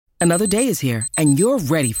Another day is here, and you're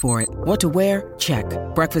ready for it. What to wear? Check.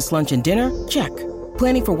 Breakfast, lunch, and dinner? Check.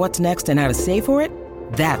 Planning for what's next and how to save for it?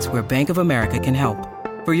 That's where Bank of America can help.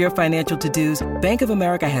 For your financial to-dos, Bank of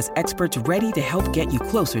America has experts ready to help get you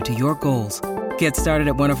closer to your goals. Get started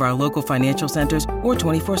at one of our local financial centers or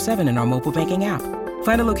 24/7 in our mobile banking app.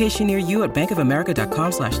 Find a location near you at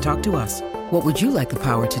bankofamerica.com/talktous. What would you like the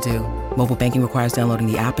power to do? Mobile banking requires downloading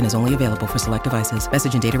the app and is only available for select devices.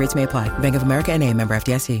 Message and data rates may apply. Bank of America N.A., member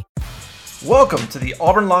FDIC. Welcome to the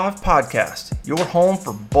Auburn Live Podcast, your home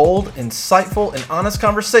for bold, insightful, and honest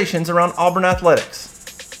conversations around Auburn athletics.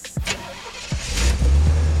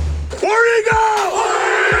 Where'd he go?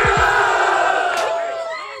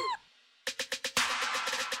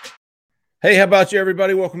 Hey, how about you,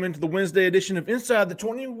 everybody? Welcome into the Wednesday edition of Inside the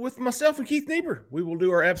 20 with myself and Keith Niebuhr. We will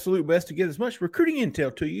do our absolute best to get as much recruiting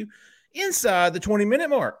intel to you inside the 20-minute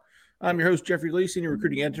mark. I'm your host, Jeffrey Lee, Senior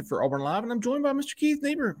Recruiting Editor for Auburn Live, and I'm joined by Mr. Keith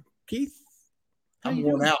Niebuhr. Keith? I'm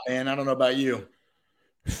worn out, man. I don't know about you.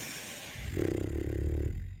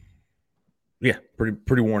 Yeah,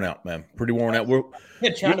 pretty worn out, man. Pretty worn out. We're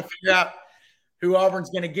trying to figure out who Auburn's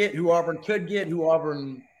going to get, who Auburn could get, who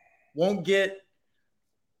Auburn won't get,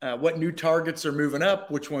 what new targets are moving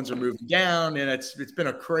up, which ones are moving down, and it's been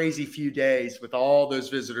a crazy few days with all those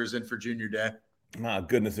visitors in for Junior Day. My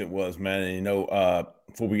goodness, it was, man. And,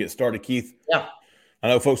 before we get started, Keith, yeah, I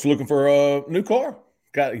know folks are looking for a new car.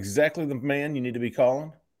 Got exactly the man you need to be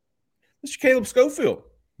calling. Mr. Caleb Schofield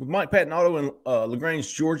with Mike Patton Auto in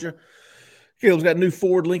LaGrange, Georgia. Caleb's got a new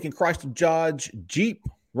Ford, Lincoln, Chrysler, Dodge, Jeep,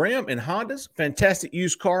 Ram, and Hondas. Fantastic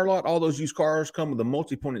used car lot. All those used cars come with a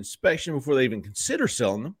multi-point inspection before they even consider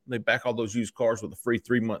selling them. They back all those used cars with a free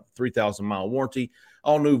 3-month, 3,000-mile warranty.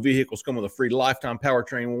 All new vehicles come with a free lifetime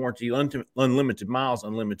powertrain warranty, unlimited miles,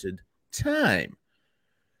 unlimited time.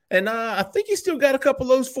 And I think he's still got a couple of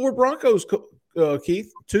those Ford Broncos,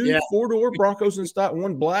 Keith. Two four-door Broncos in stock,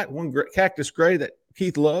 one black, one cactus gray that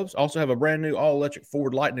Keith loves. Also have a brand new all-electric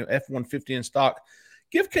Ford Lightning F-150 in stock.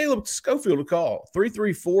 Give Caleb Schofield a call,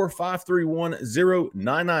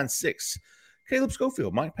 334-531-0996. Caleb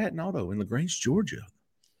Schofield, Mike Patton Auto in LaGrange, Georgia.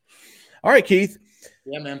 All right, Keith.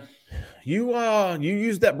 Yeah, man. You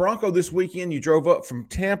used that Bronco this weekend. You drove up from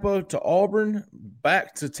Tampa to Auburn,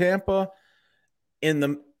 back to Tampa. In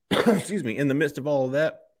the midst of all of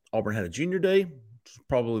that, Auburn had a Junior Day, which is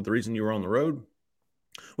probably the reason you were on the road.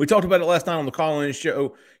 We talked about it last night on the call-in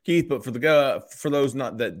show, Keith, but for those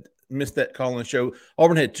not that missed that call-in show,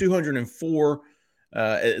 Auburn had 204.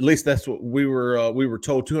 At least that's what we were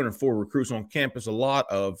told. 204 recruits on campus. A lot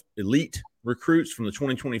of elite recruits from the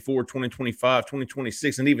 2024, 2025,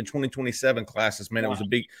 2026, and even 2027 classes. Man, It was a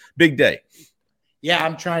big day. Yeah,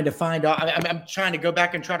 I'm trying to find out. I'm trying to go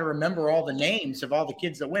back and try to remember all the names of all the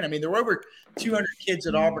kids that went. I mean, there were over 200 kids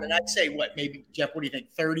at Auburn, and I'd say maybe Jeff, what do you think?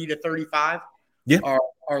 30 to 35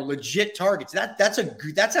 are legit targets.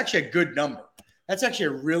 That's actually a good number. That's actually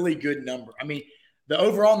a really good number. I mean, the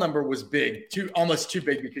overall number was big, almost too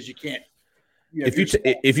big because you can't.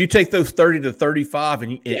 If you take those 30 to 35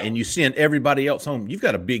 and you send everybody else home, you've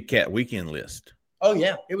got a big cat weekend list. Oh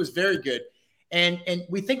yeah, it was very good. And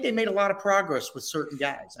we think they made a lot of progress with certain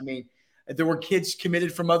guys. I mean, there were kids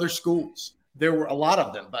committed from other schools. There were a lot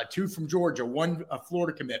of them, but 2 from Georgia, 1 a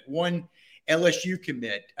Florida commit, 1 LSU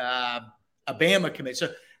commit, a Bama commit.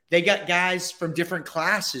 So they got guys from different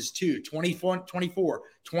classes too, 24,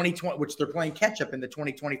 2020, which they're playing catch up in the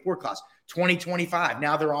 2024 class, 2025.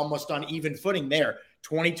 Now they're almost on even footing there,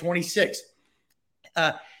 2026.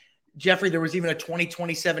 Jeffrey, there was even a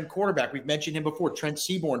 2027 quarterback. We've mentioned him before, Trent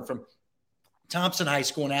Seaborn from Thompson High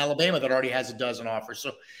School in Alabama that already has a dozen offers.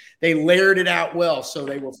 So they layered it out well. So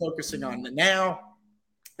they were focusing on the now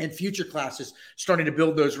and future classes, starting to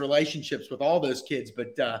build those relationships with all those kids.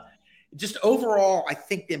 But just overall, I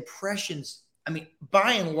think the impressions, I mean,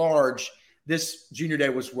 by and large, this Junior Day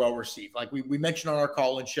was well received. Like we mentioned on our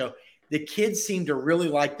call-in show, the kids seem to really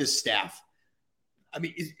like this staff. I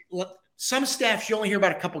mean, some staffs, you only hear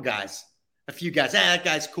about a couple guys, a few guys. That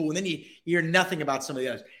guy's cool. And then you hear nothing about some of the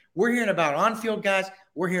others. We're hearing about on-field guys.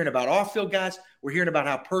 We're hearing about off-field guys. We're hearing about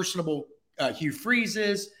how personable Hugh Freeze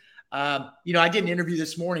is. I did an interview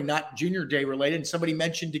this morning, not Junior Day related, and somebody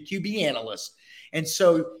mentioned a QB analyst. And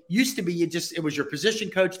so used to be it was your position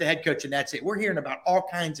coach, the head coach, and that's it. We're hearing about all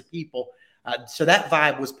kinds of people. So that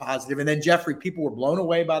vibe was positive. And then, Jeffrey, people were blown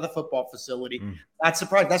away by the football facility. Not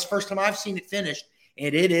surprised. That's the first time I've seen it finished,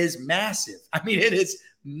 and it is massive. I mean, it is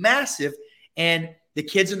massive. And the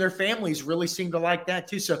kids and their families really seem to like that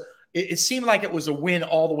too. So it seemed like it was a win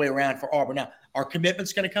all the way around for Auburn. Now, our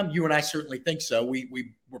commitment's going to come. You and I certainly think so. We're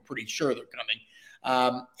pretty sure they're coming.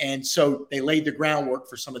 And so they laid the groundwork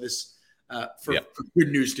for some of this for good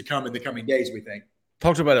news to come in the coming days, we think.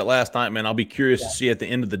 Talked about it last night, man. I'll be curious to see at the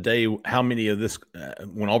end of the day how many of this,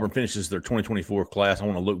 when Auburn finishes their 2024 class, I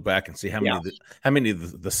want to look back and see how many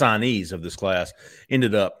of the signees of this class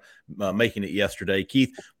ended up making it yesterday.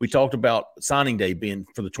 Keith, we talked about signing day being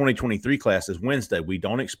for the 2023 class is Wednesday. We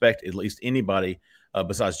don't expect at least anybody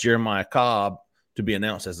besides Jeremiah Cobb to be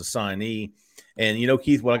announced as a signee. And,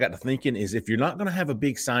 Keith, what I got to thinking is if you're not going to have a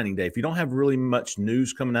big signing day, if you don't have really much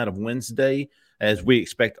news coming out of Wednesday, as we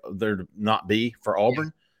expect there to not be for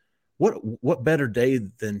Auburn, what better day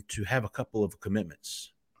than to have a couple of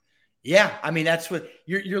commitments? Yeah, I mean, that's what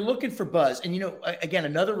you're looking for buzz. And, again,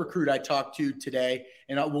 another recruit I talked to today,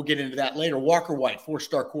 and we'll get into that later, Walker White,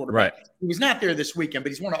 4-star quarterback. Right. He was not there this weekend, but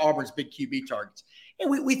he's one of Auburn's big QB targets. And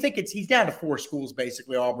we think he's down to 4 schools,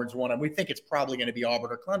 basically. Auburn's one, and we think it's probably going to be Auburn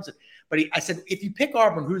or Clemson. But I said, if you pick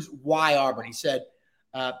Auburn, why Auburn? He said,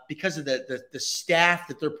 because of the staff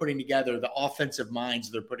that they're putting together, the offensive minds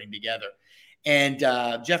they're putting together. And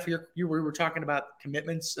Jeff, we were talking about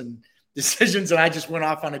commitments and decisions, and I just went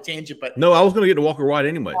off on a tangent. But no, I was going to get to Walker White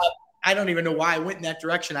anyways. I don't even know why I went in that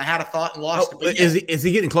direction. I had a thought and lost it. But is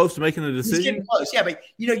he getting close to making a decision? He's getting close, yeah. But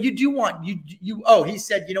you do want you. Oh, he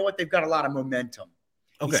said, you know what? They've got a lot of momentum.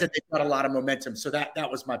 Okay. He said they've got a lot of momentum. So that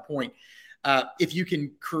was my point. If you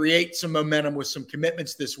can create some momentum with some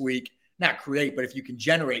commitments this week, not create, but if you can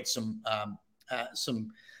generate some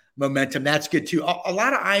momentum, that's good too. A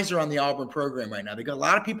lot of eyes are on the Auburn program right now. They got a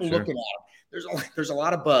lot of people looking at them. There's a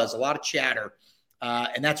lot of buzz, a lot of chatter,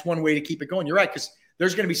 and that's one way to keep it going. You're right, because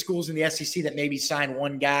there's going to be schools in the SEC that maybe sign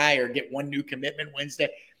one guy or get one new commitment Wednesday.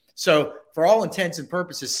 So for all intents and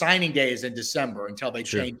purposes, signing day is in December until they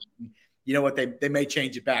change it. You know what? They may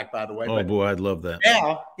change it back, by the way. Oh, boy, I'd love that.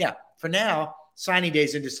 For now, signing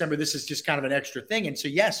days in December, this is just kind of an extra thing. And so,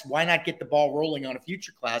 yes, why not get the ball rolling on a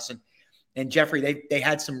future class? And Jeffrey, they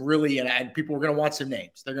had some really, and people were going to want some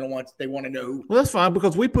names. They want to know who. Well, that's fine,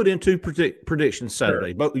 because we put in 2 predictions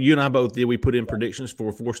Saturday. Both you and I both did. We put in predictions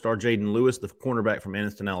for 4-star Jaden Lewis, the cornerback from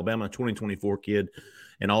Anniston, Alabama, 2024 kid,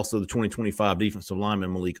 and also the 2025 defensive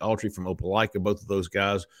lineman Malik Autry from Opelika. Both of those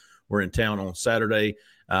guys were in town on Saturday.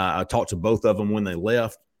 I talked to both of them when they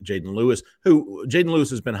left. Jaden Lewis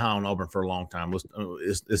has been high on Auburn for a long time.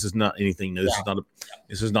 This is not anything new.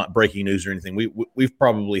 This is not breaking news or anything. We've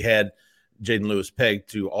probably had Jaden Lewis pegged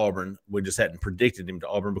to Auburn. We just hadn't predicted him to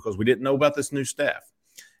Auburn because we didn't know about this new staff.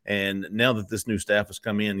 And now that this new staff has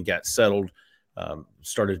come in and got settled,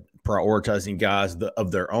 started prioritizing guys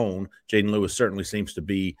of their own, Jaden Lewis certainly seems to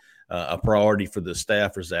be a priority for the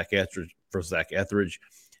staff for Zach Etheridge.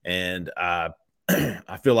 And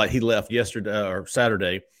I feel like he left yesterday or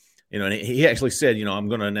Saturday, and he actually said, I'm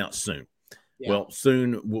going to announce soon. Yeah. Well,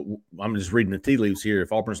 soon, I'm just reading the tea leaves here.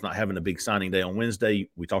 If Auburn's not having a big signing day on Wednesday,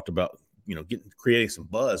 we talked about, creating some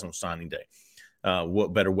buzz on signing day.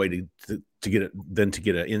 What better way to get it than to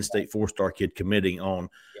get an in-state 4-star kid committing on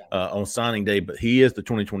signing day? But he is the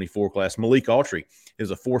 2024 class. Malik Autry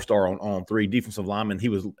is a 4-star on 3 defensive lineman. He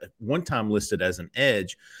was one time listed as an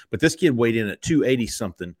edge, but this kid weighed in at 280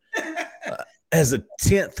 something as a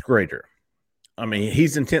 10th grader. I mean,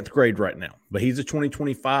 he's in 10th grade right now, but he's a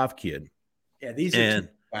 2025 kid. Yeah, these are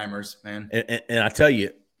timers, man. And I tell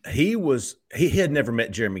you, he had never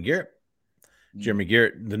met Jeremy Garrett. Jeremy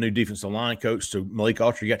Garrett, the new defensive line coach. So Malik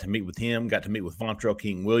Autry got to meet with him, got to meet with Vontrell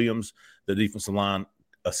King-Williams, the defensive line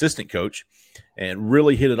assistant coach, and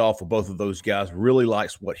really hit it off with both of those guys. Really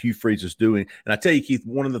likes what Hugh Freeze is doing. And I tell you, Keith,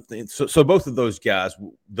 one of the things, so both of those guys,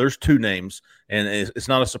 there's 2 names, and it's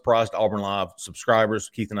not a surprise to Auburn Live subscribers.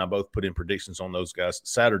 Keith and I both put in predictions on those guys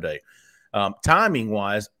Saturday.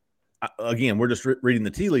 Timing-wise, again, we're just reading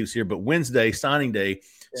the tea leaves here, but Wednesday, signing day,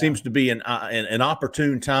 seems to be an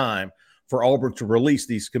opportune time for Auburn to release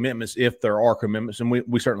these commitments if there are commitments, and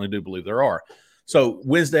we certainly do believe there are. So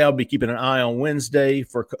Wednesday, I'll be keeping an eye on Wednesday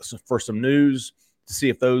for some news to see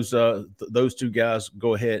if those 2 guys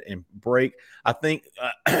go ahead and break. I think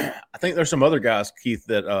there's some other guys, Keith,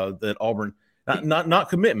 that Auburn not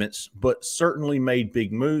commitments, but certainly made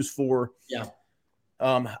big moves for. Yeah.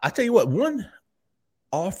 I tell you what, one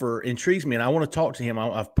offer intrigues me, and I want to talk to him.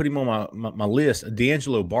 I've put him on my list.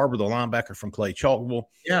 D'Angelo Barber, the linebacker from Clay Chalkville.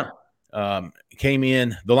 Yeah. Came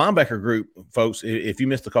in the linebacker group, folks. If you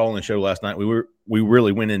missed the call in the show last night, we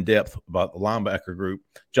really went in depth about the linebacker group.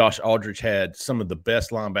 Josh Aldridge had some of the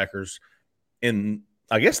best linebackers in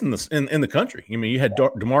the country. I mean, you had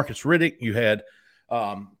DeMarcus Riddick, you had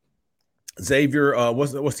Xavier.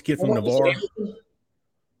 What's the kid from Navarre?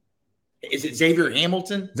 Is it Xavier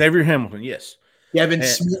Hamilton? Xavier Hamilton, yes. Devin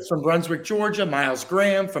Smith from Brunswick, Georgia. Miles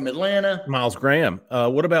Graham from Atlanta. Miles Graham.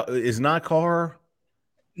 What about is Nikar?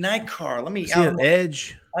 Nikar, let me. Is he an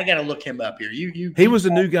edge? I got to look him up here. He was a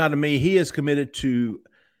new guy to me. He is committed to.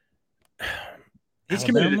 He's Alabama?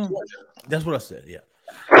 committed to Georgia. That's what I said. Yeah,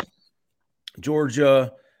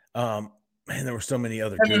 Georgia. Man, there were so many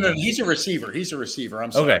other. No. He's a receiver.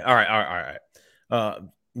 I'm sorry. Okay. All right.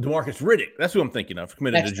 DeMarcus Riddick. That's who I'm thinking of.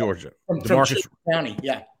 Committed to Georgia. From DeMarcus County.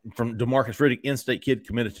 Yeah. From DeMarcus Riddick, in-state kid,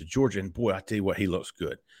 committed to Georgia, and boy, I tell you what, he looks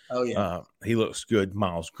good. Oh yeah, he looks good.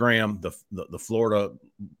 Miles Graham, the Florida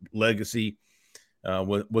legacy,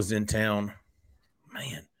 was in town.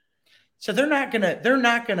 Man, so they're not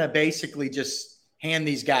gonna basically just hand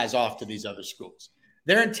these guys off to these other schools.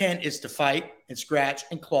 Their intent is to fight and scratch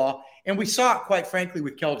and claw, and we saw it quite frankly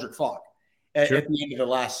with Keldrick Falk at the end of the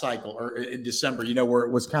last cycle or in December. Where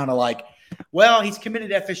it was kind of like, well, he's committed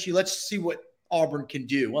to FSU. Let's see what Auburn can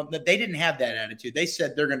do. Well, they didn't have that attitude. They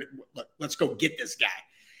said let's go get this guy.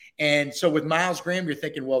 And so with Miles Graham, you're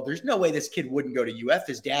thinking, well, there's no way this kid wouldn't go to UF.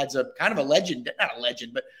 His dad's a kind of a legend, not a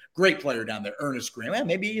legend, but great player down there, Ernest Graham. Well,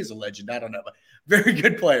 maybe he is a legend. I don't know, but very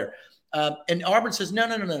good player. And Auburn says,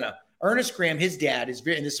 no. Ernest Graham, his dad is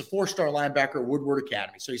and this is a 4-star linebacker at Woodward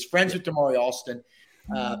Academy. So he's friends with Damari Alston.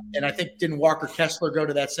 And I think didn't Walker Kessler go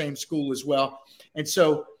to that same school as well? And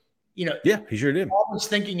so, yeah, he sure did. Auburn's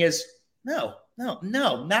thinking is, no,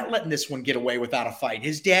 not letting this one get away without a fight.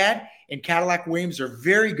 His dad and Cadillac Williams are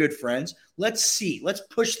very good friends. Let's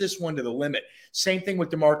push this one to the limit. Same thing with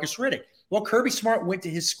DeMarcus Riddick. Well, Kirby Smart went to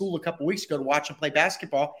his school a couple weeks ago to watch him play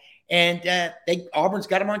basketball, and Auburn's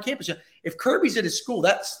got him on campus. If Kirby's at his school,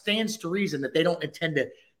 that stands to reason that they don't intend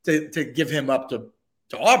to give him up to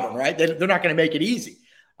Auburn, right? They're not going to make it easy.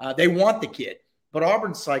 They want the kid, but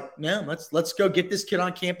Auburn's like, no, let's go get this kid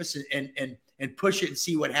on campus and push it and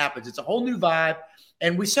see what happens. It's a whole new vibe.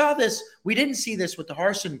 And we saw this. We didn't see this with the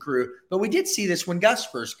Harsin crew, but we did see this when Gus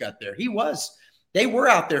first got there. They were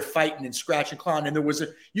out there fighting and scratching, clawing. And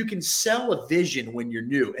you can sell a vision when you're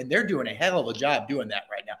new. And they're doing a hell of a job doing that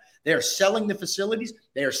right now. They are selling the facilities.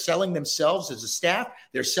 They are selling themselves as a staff.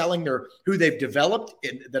 They're selling who they've developed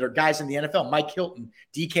that are guys in the NFL, Mike Hilton,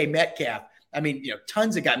 DK Metcalf. I mean,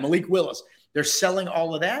 tons of guys, Malik Willis. They're selling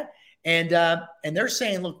all of that. And they're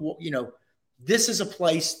saying, look, this is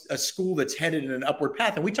a school that's headed in an upward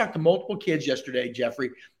path. And we talked to multiple kids yesterday,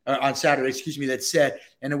 on Saturday, that said,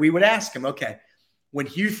 and then we would ask them, okay, when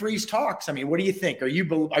Hugh Freeze talks, I mean, what do you think? Are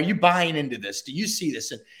you buying into this? Do you see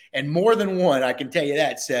this? And more than one, I can tell you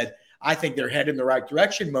that, said, I think they're headed in the right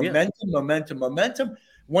direction. Momentum.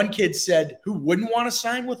 One kid said, who wouldn't want to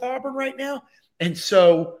sign with Auburn right now? And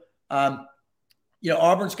so,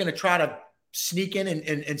 Auburn's going to try to sneak in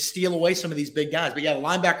and steal away some of these big guys. But yeah, the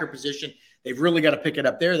linebacker position, they've really got to pick it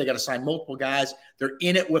up there. They got to sign multiple guys. They're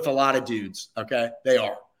in it with a lot of dudes. Okay, they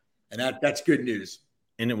are, and that's good news.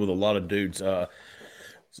 In it with a lot of dudes.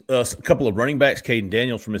 A couple of running backs. Caden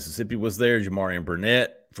Daniels from Mississippi was there. Jamarian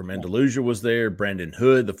Burnett from Andalusia was there. Brandon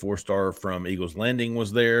Hood, the 4-star from Eagles Landing,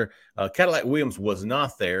 was there. Cadillac Williams was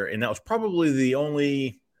not there, and that was probably the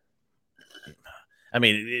only. I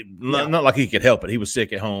mean, not like he could help it. He was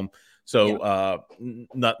sick at home. So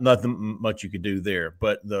nothing much you could do there.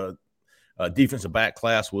 But the defensive back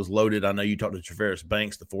class was loaded. I know you talked to Traveris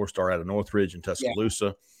Banks, the 4-star out of Northridge and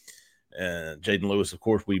Tuscaloosa. And Jaden Lewis, of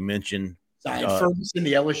course, we mentioned. Zion Ferguson,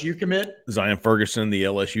 the LSU commit. Zion Ferguson, the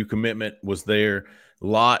LSU commitment, was there.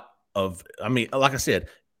 Like I said,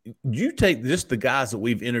 you take just the guys that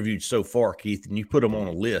we've interviewed so far, Keith, and you put them on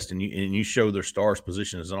a list and you show their stars,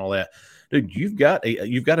 positions, and all that. Dude, you've got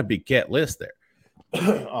a big cat list there.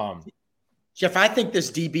 Jeff, I think this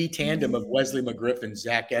DB tandem of Wesley McGriff and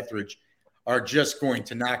Zach Etheridge are just going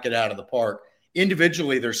to knock it out of the park.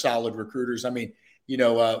 Individually, they're solid recruiters. I mean,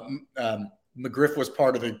 McGriff was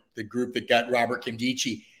part of the group that got Robert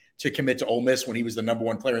Kimdichie to commit to Ole Miss when he was the number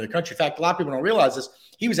 1 player in the country. In fact, a lot of people don't realize this.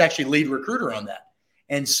 He was actually lead recruiter on that.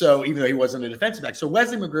 And so even though he wasn't a defensive back. So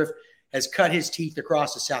Wesley McGriff has cut his teeth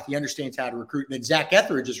across the South. He understands how to recruit. And then Zach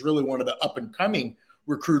Etheridge is really one of the up-and-coming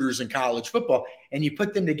recruiters in college football. And you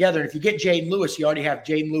put them together. And if you get Jaden Lewis, you already have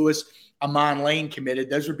Jaden Lewis, Amon Lane committed.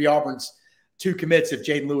 Those would be Auburn's 2 commits if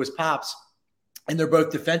Jaden Lewis pops. And they're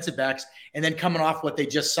both defensive backs. And then coming off what they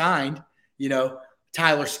just signed,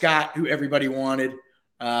 Tyler Scott, who everybody wanted,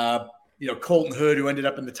 Colton Hood, who ended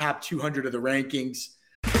up in the top 200 of the rankings.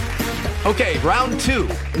 Okay, round 2.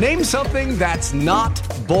 Name something that's not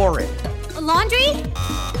boring. A laundry?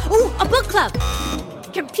 Ooh, a book club.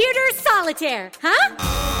 Computer solitaire, huh?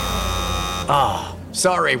 Ah,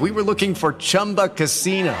 sorry, we were looking for Chumba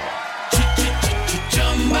Casino.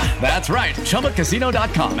 That's right.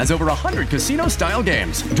 ChumbaCasino.com has over 100 casino-style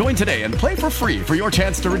games. Join today and play for free for your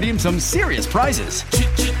chance to redeem some serious prizes.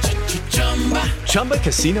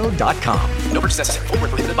 ChumbaCasino.com. No purchase necessary. Void where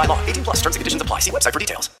prohibited by law. 18 plus terms and conditions apply. See website for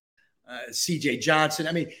details. CJ Johnson.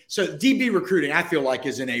 I mean, so DB recruiting, I feel like,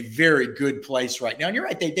 is in a very good place right now. And you're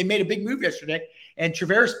right. They made a big move yesterday. And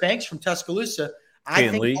Traveris Banks from Tuscaloosa, I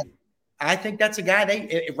think that's a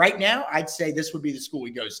guy right now, I'd say this would be the school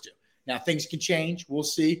he goes to. Now, things can change. We'll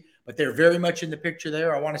see. But they're very much in the picture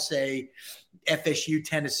there. I want to say FSU,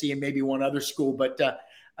 Tennessee, and maybe one other school. But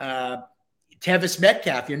Tevis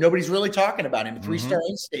Metcalf, nobody's really talking about him. A three-star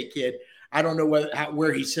in-state kid. I don't know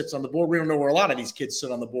where he sits on the board. We don't know where a lot of these kids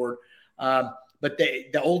sit on the board. But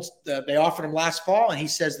they offered him last fall, and he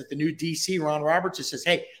says that the new DC, Ron Roberts, just says,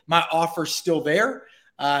 hey, my offer's still there.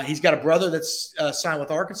 He's got a brother that's signed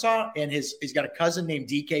with Arkansas, and he's got a cousin named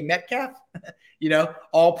DK Metcalf,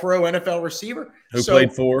 all-pro NFL receiver.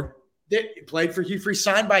 Played for Hugh Freeze,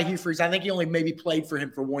 signed by Hugh Freeze. I think he only maybe played for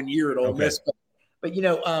him for 1 year at Ole Miss. But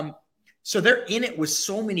so they're in it with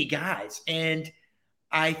so many guys. And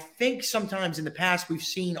I think sometimes in the past we've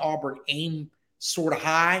seen Auburn aim sort of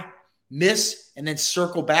high, miss, and then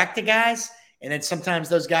circle back to guys. And then sometimes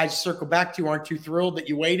those guys you circle back to aren't too thrilled that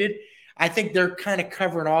you waited. I think they're kind of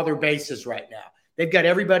covering all their bases right now. They've got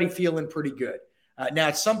everybody feeling pretty good. Now,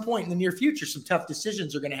 at some point in the near future, some tough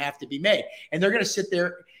decisions are going to have to be made. And they're going to sit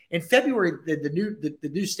there. In February, the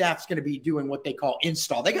new staff's going to be doing what they call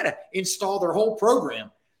install. They got to install their whole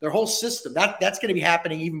program, their whole system. That's going to be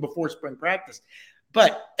happening even before spring practice.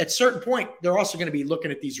 But at a certain point, they're also going to be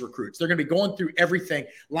looking at these recruits. They're going to be going through everything,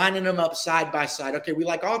 lining them up side by side. Okay, we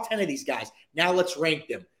like all 10 of these guys. Now let's rank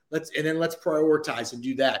them. Let's prioritize and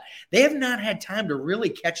do that. They have not had time to really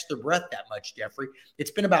catch their breath that much, Jeffrey.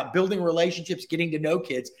 It's been about building relationships, getting to know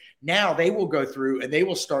kids. Now they will go through and they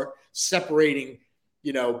will start separating,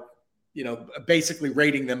 basically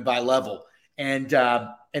rating them by level. And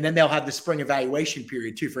then they'll have the spring evaluation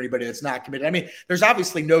period too for anybody that's not committed. I mean, there's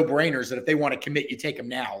obviously no brainers that if they want to commit, you take them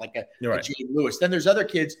now, like a Jay Lewis. Then there's other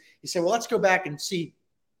kids. You say, well, let's go back and see.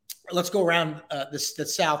 Let's go around the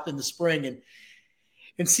South in the spring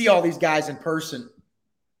and see all these guys in person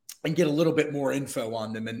and get a little bit more info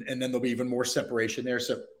on them. And then there'll be even more separation there.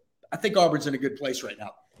 So I think Auburn's in a good place right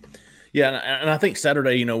now. Yeah. And I think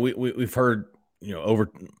Saturday, we've heard,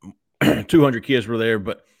 over 200 kids were there,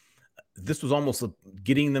 but this was almost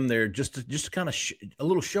getting them there just to kind of a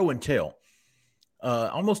little show and tell,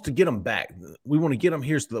 almost to get them back. We want to get them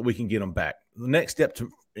here so that we can get them back. The next step,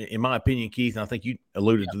 in my opinion, Keith, and I think you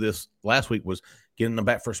alluded to this last week, was getting them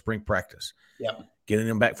back for spring practice. Yeah. Getting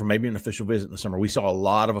them back for maybe an official visit in the summer. We saw a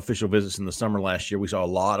lot of official visits in the summer last year. We saw a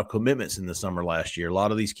lot of commitments in the summer last year. A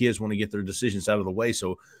lot of these kids want to get their decisions out of the way.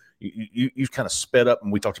 So you've kind of sped up,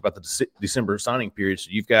 and we talked about the December signing period. So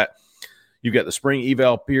you've got the spring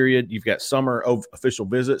eval period. You've got summer official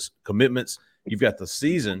visits, commitments. You've got the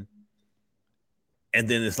season. And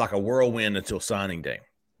then it's like a whirlwind until signing day.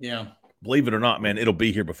 Yeah. Believe it or not, man, it'll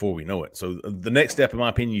be here before we know it. So the next step, in my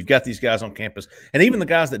opinion, you've got these guys on campus. And even the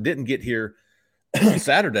guys that didn't get here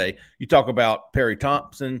Saturday, you talk about Perry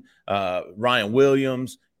Thompson, Ryan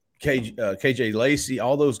Williams, KJ Lacey,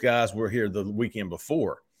 all those guys were here the weekend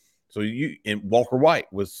before. So and Walker White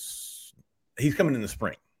he's coming in the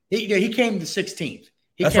spring. He came the 16th.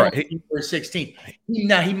 That's right. For 16th.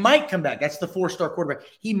 Now, he might come back. That's the 4-star quarterback.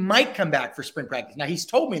 He might come back for spring practice. Now, he's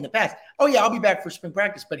told me in the past, oh, yeah, I'll be back for spring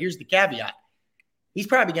practice. But here's the caveat. He's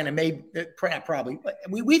probably going to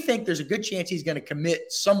we think there's a good chance he's going to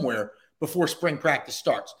commit somewhere before spring practice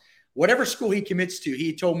starts. Whatever school he commits to,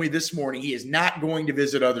 he told me this morning he is not going to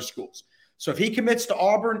visit other schools. So if he commits to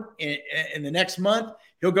Auburn in the next month,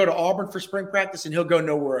 he'll go to Auburn for spring practice and he'll go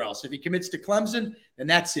nowhere else. If he commits to Clemson, then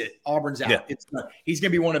that's it. Auburn's out. Yeah. He's going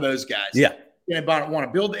to be one of those guys. Yeah. Going to want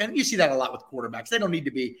to build. And you see that a lot with quarterbacks. They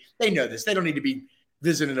know this. They don't need to be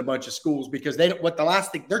visiting a bunch of schools because the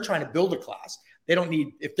last thing they're trying to build a class. They don't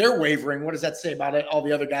need, if they're wavering, what does that say about it? All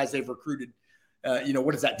the other guys they've recruited?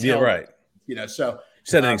 What does that tell? Yeah, right. So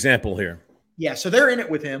set an example here. Yeah, so they're in it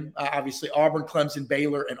with him. Obviously, Auburn, Clemson,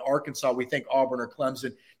 Baylor, and Arkansas. We think Auburn or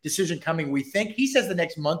Clemson. Decision coming, we think. He says the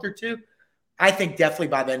next month or two. I think definitely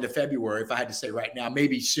by the end of February, if I had to say right now,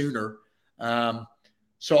 maybe sooner.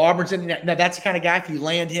 So Auburn's in. Now, that's the kind of guy, if you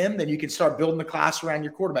land him, then you can start building the class around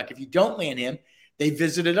your quarterback. If you don't land him, they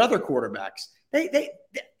visited other quarterbacks.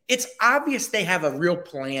 It's obvious they have a real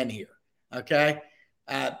plan here, okay?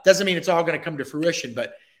 Doesn't mean it's all going to come to fruition,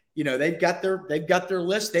 but they've got their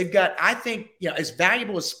list. They've got, I think, as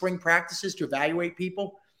valuable as spring practices to evaluate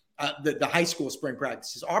people, the high school spring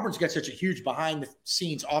practices. Auburn's got such a huge behind the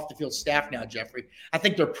scenes, off the field staff now, Jeffrey. I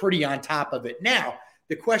think they're pretty on top of it. Now,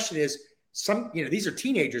 the question is, these are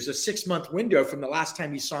teenagers, a 6-month window from the last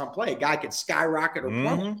time you saw him play. A guy could skyrocket or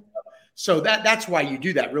plummet. So that's why you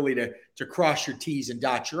do that, really, to cross your T's and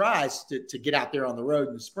dot your I's to get out there on the road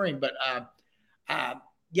in the spring. But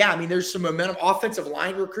yeah, I mean, there's some momentum. Offensive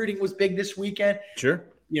line recruiting was big this weekend. Sure.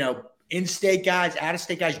 In-state guys,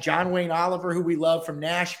 out-of-state guys. John Wayne Oliver, who we love from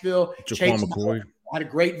Nashville. Jaquan McCoy had a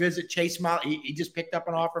great visit. Chase Mile, he just picked up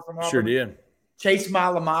an offer from Auburn. Sure did. Chase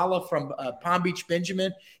Malamala from Palm Beach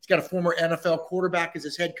Benjamin. He's got a former NFL quarterback as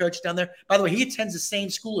his head coach down there. By the way, he attends the same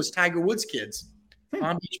school as Tiger Woods' kids,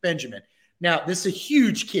 Palm Beach Benjamin. Now, this is a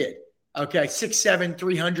huge kid, okay, 6'7",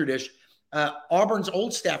 300-ish. Auburn's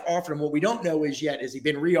old staff offered him. What we don't know is he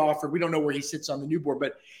been re-offered. We don't know where he sits on the new board.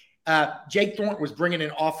 But Jake Thornton was bringing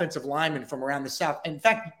in offensive linemen from around the South. In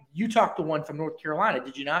fact, you talked to one from North Carolina,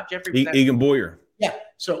 did you not, Jeffrey? Egan Boyer. Yeah.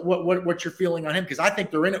 So what's your feeling on him? Because I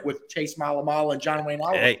think they're in it with Chase Malamala and John Wayne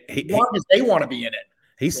Oliver. As long as they want to be in it.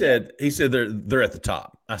 He said they're at the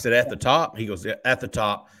top. I said at the top. He goes at the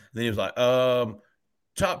top. And then he was like,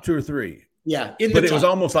 top 2 or 3. Yeah. But it was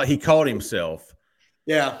almost like he caught himself.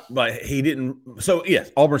 Yeah. But he didn't. So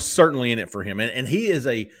yes, Auburn's certainly in it for him. And he's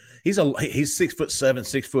 6'7",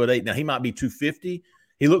 6'8". Now he might be 250.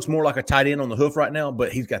 He looks more like a tight end on the hoof right now,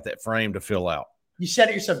 but he's got that frame to fill out. You said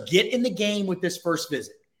it yourself, get in the game with this first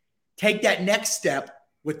visit. Take that next step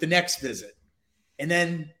with the next visit. And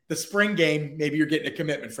then the spring game, maybe you're getting a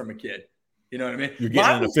commitment from a kid. You know what I mean? You're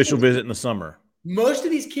getting an official visit in the summer. Most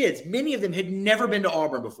of these kids, many of them had never been to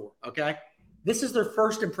Auburn before, okay? This is their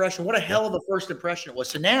first impression. What a hell of a first impression it was.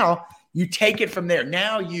 So now you take it from there.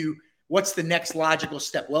 Now what's the next logical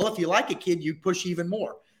step? Well, if you like a kid, you push even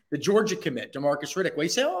more. The Georgia commit, DeMarcus Riddick, where you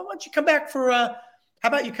say, why don't you come back for how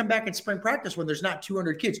about you come back in spring practice when there's not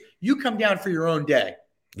 200 kids? You come down for your own day.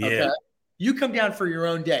 Okay? Yeah. You come down for your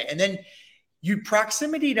own day. And then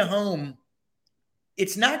proximity to home,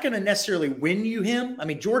 it's not going to necessarily win you him. I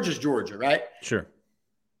mean, Georgia's Georgia, right? Sure.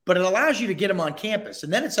 But it allows you to get him on campus,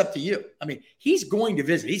 and then it's up to you. I mean, he's going to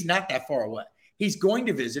visit. He's not that far away. He's going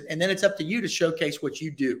to visit, and then it's up to you to showcase what you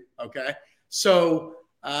do, okay? So,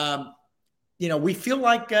 we feel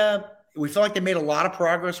like they made a lot of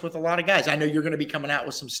progress with a lot of guys. I know you're going to be coming out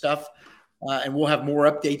with some stuff, and we'll have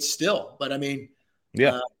more updates still. But, I mean,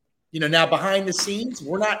 now behind the scenes,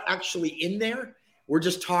 we're not actually in there. We're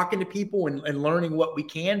just talking to people and learning what we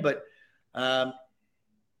can. But,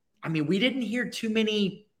 we didn't hear too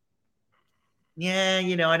many – I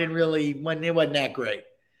didn't really – it wasn't that great.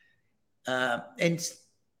 It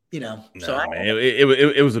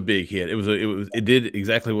was a big hit. It did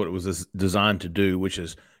exactly what it was designed to do, which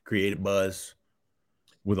is create a buzz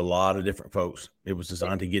with a lot of different folks. It was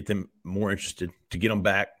designed to get them more interested, to get them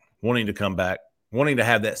back, wanting to come back, wanting to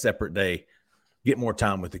have that separate day, get more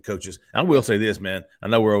time with the coaches. I will say this, man. I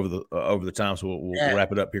know we're over the time, so we'll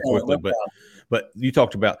wrap it up here quickly. But you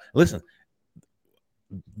talked about, listen,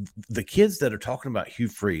 the kids that are talking about Hugh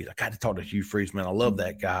Freeze, I got to talk to Hugh Freeze, man. I love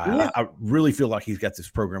that guy. Yeah. I really feel like he's got this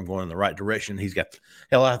program going in the right direction. He's got,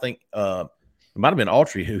 I think it might have been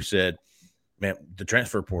Autry who said, man, the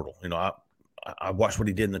transfer portal, I watched what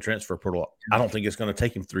he did in the transfer portal. I don't think it's going to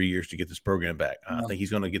take him 3 years to get this program back. I think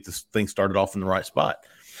he's going to get this thing started off in the right spot.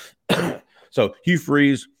 So Hugh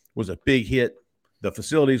Freeze was a big hit. The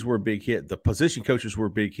facilities were a big hit. The position coaches were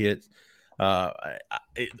big hits.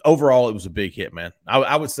 Overall, it was a big hit, man.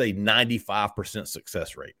 I would say 95%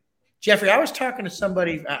 success rate. Jeffrey, I was talking to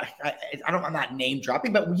somebody. I'm not name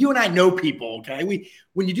dropping, but you and I know people. Okay,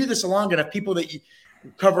 when you do this long enough, people that you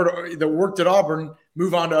covered that worked at Auburn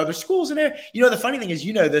move on to other schools. And the funny thing is,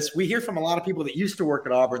 this. We hear from a lot of people that used to work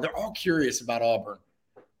at Auburn. They're all curious about Auburn.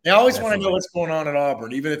 They always want to know what's going on at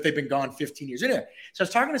Auburn, even if they've been gone 15 years. Anyway, so I was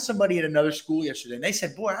talking to somebody at another school yesterday, and they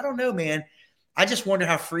said, "Boy, I don't know, man. I just wonder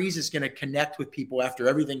how Freeze is going to connect with people after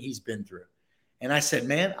everything he's been through." And I said,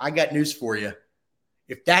 "Man, I got news for you.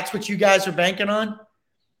 If that's what you guys are banking on,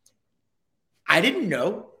 I didn't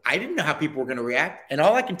know. I didn't know how people were going to react. And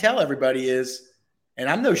all I can tell everybody is, and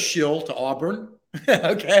I'm no shill to Auburn,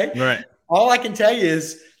 okay? Right. All I can tell you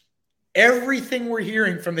is everything we're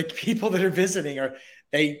hearing from the people that are visiting are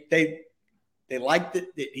they like that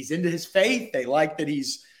he's into his faith. They like that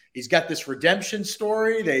he's got this redemption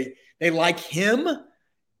story. They like him.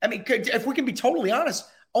 I mean, if we can be totally honest,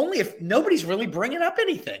 only if nobody's really bringing up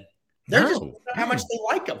anything. They're just how much they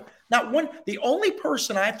like him. Not one. The only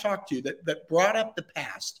person I've talked to that brought up the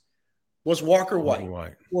past was Walker White,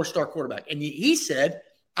 4-star quarterback, and he said,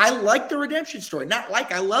 "I like the redemption story. Not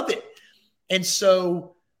like I love it." And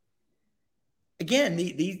so, again,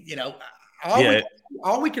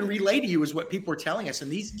 all we can relay to you is what people are telling us,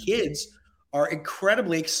 and these kids are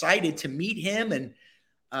incredibly excited to meet him. And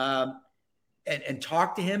and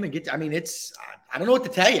talk to him and get. I mean, I don't know what to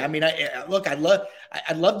tell you. I mean, I'd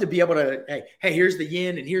love to be able to. Hey, here's the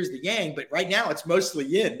yin and here's the yang. But right now, it's mostly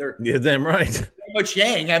yin. Yeah, damn right. Too much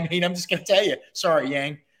yang. I mean, I'm just going to tell you. Sorry,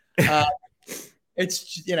 yang.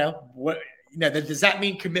 It's does that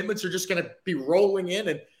mean commitments are just going to be rolling in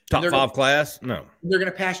and top 5 class? No, they're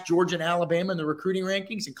going to pass Georgia and Alabama in the recruiting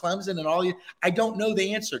rankings and Clemson and all you. I don't know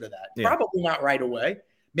the answer to that. Yeah. Probably not right away.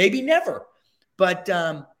 Maybe never. But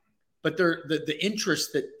the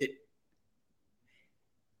interest that it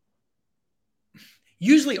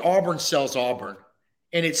usually Auburn sells Auburn,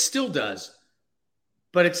 and it still does.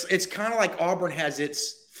 But it's kind of like Auburn has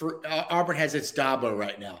its Dabo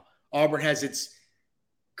right now. Auburn has its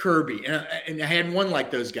Kirby, and I hadn't one like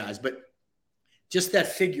those guys, but just that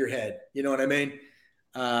figurehead. You know what I mean?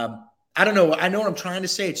 I don't know. I know what I'm trying to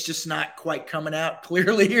say. It's just not quite coming out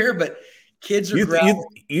clearly here, but kids are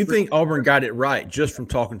you think Auburn got it right just from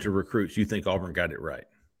talking to recruits? You think Auburn got it right?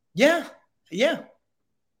 Yeah.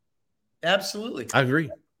 Absolutely. I agree.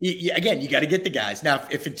 Again, you got to get the guys. Now,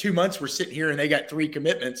 if in 2 months we're sitting here and they got 3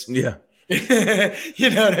 commitments. Yeah. You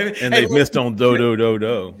know what I mean? And they've missed on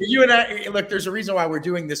do. You and I, look, there's a reason why we're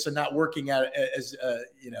doing this and not working out as,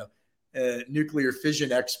 nuclear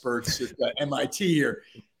fission experts at MIT here.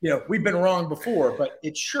 We've been wrong before, but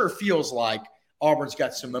it sure feels like Auburn's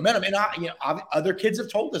got some momentum. And other kids have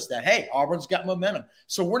told us that, hey, Auburn's got momentum.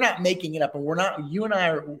 So we're not making it up, and you and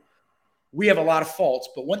I we have a lot of faults,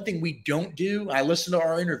 but one thing we don't do, I listen to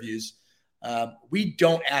our interviews, we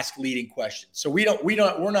don't ask leading questions. So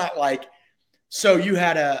we're not like, so you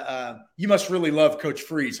had you must really love Coach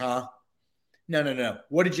Freeze, huh? No.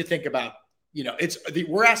 What did you think about,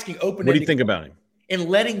 we're asking open. What do you think about him? And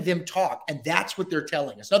letting them talk. And that's what they're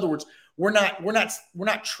telling us. In other words, we're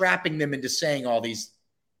not trapping them into saying all these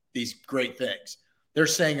great things. They're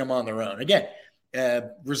saying them on their own. Again,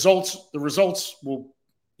 the results will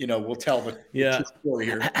tell the story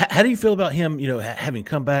here. How do you feel about him, having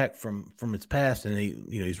come back from his past, and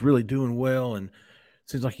he's really doing well, and it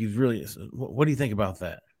seems like he's really, what do you think about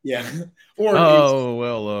that? Yeah.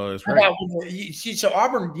 It's right. So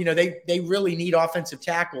Auburn, they really need offensive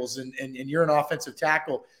tackles, and you're an offensive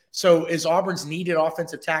tackle. So is Auburn's needed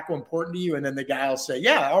offensive tackle important to you? And then the guy will say,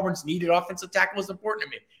 yeah, Auburn's needed offensive tackle is important to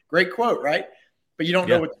me. Great quote, right? But you don't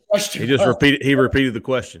know what the question was. He repeated the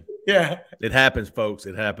question. Yeah. It happens, folks.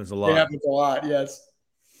 It happens a lot. It happens a lot, yes.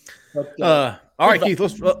 But, all right, Keith,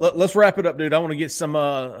 let's wrap it up, dude. I want to get some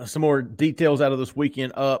more details out of this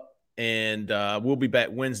weekend up, and we'll be back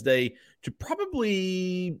Wednesday to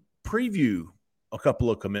probably preview a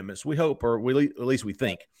couple of commitments. We hope, or at least we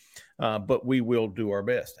think, but we will do our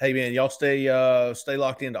best. Hey, man, y'all stay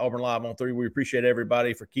locked into Auburn Live on 3. We appreciate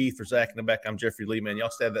everybody. For Keith, for Zach in the back, I'm Jeffrey Lee, man.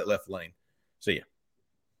 Y'all stay at that left lane. See ya.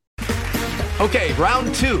 Okay,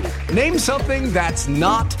 round 2. Name something that's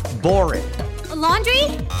not boring. A laundry?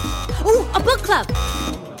 Ooh, a book club.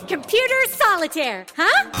 Computer solitaire,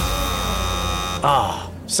 huh?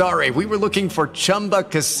 Ah, sorry, we were looking for Chumba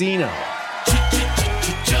Casino.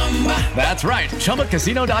 That's right,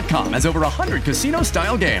 ChumbaCasino.com has over 100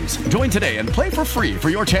 casino-style games. Join today and play for free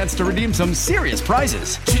for your chance to redeem some serious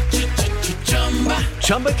prizes.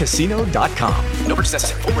 ChumbaCasino.com. No purchase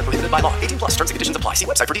necessary. Void where prohibited by law. 18+ terms and conditions apply. See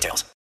website for details.